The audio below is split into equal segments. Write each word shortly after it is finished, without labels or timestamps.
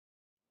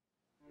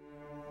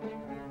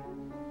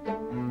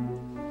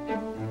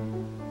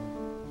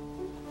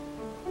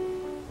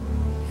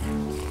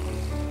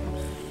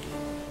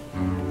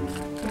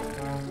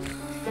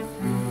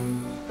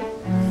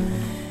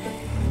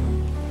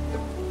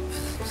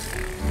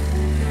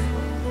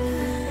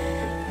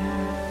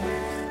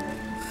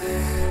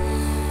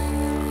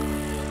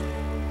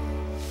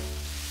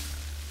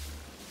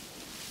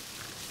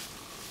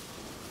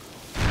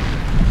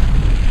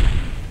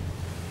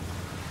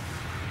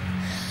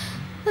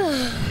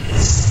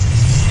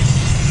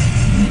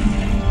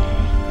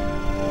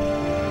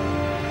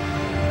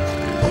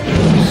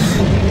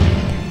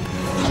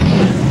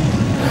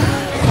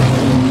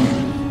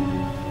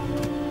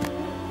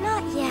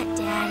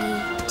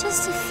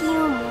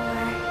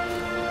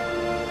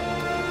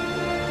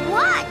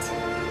What?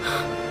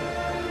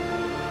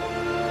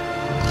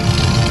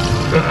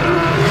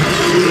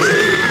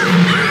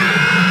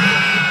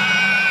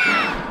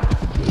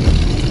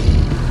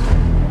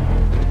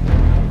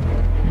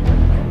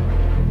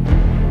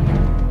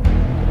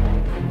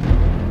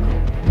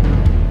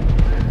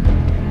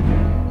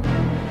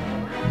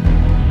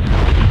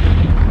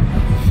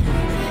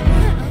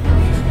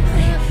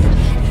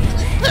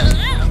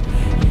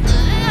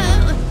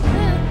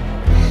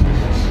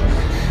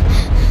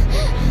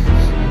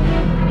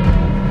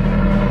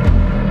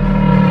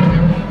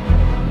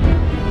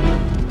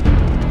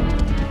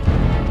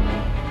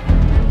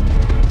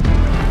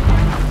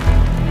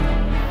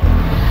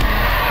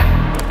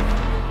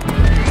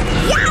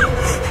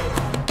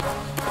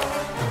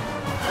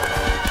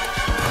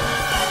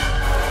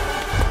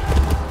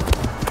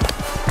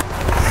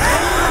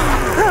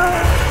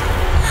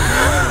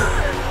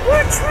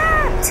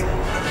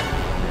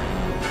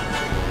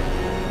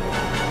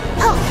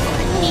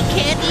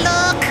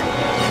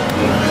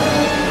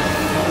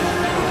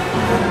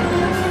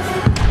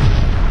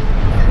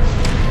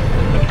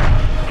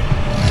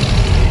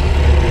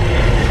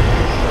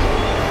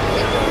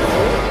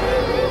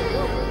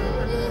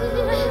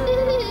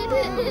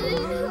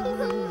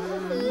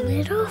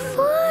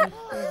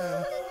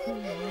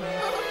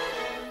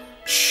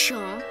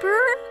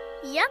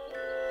 Yep,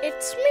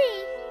 it's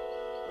me.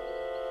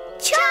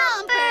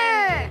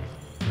 Chomper!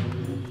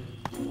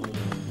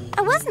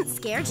 I wasn't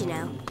scared, you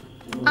know.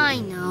 I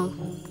know.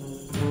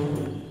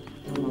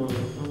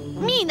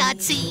 Me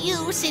not see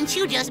you since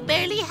you just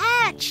barely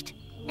hatched.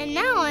 And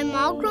now I'm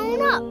all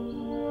grown up.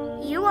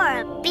 You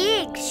are a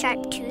big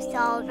Sharptooth,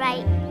 all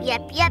right.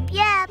 Yep, yep,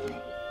 yep.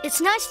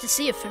 It's nice to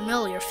see a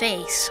familiar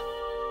face.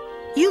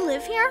 You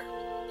live here?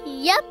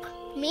 Yep,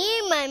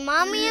 me, my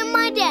mommy, and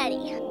my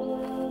daddy.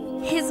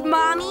 His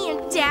mommy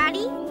and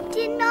daddy?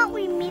 Did not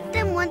we meet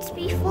them once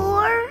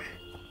before?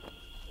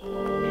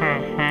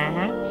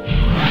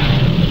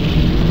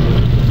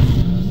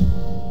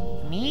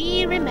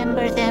 Me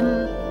remember them.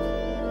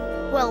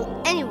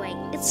 Well, anyway,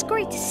 it's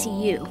great to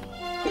see you.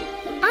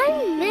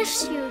 I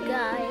miss you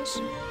guys.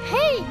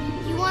 Hey,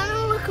 you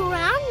wanna look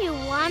around? You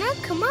wanna?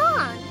 Come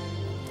on.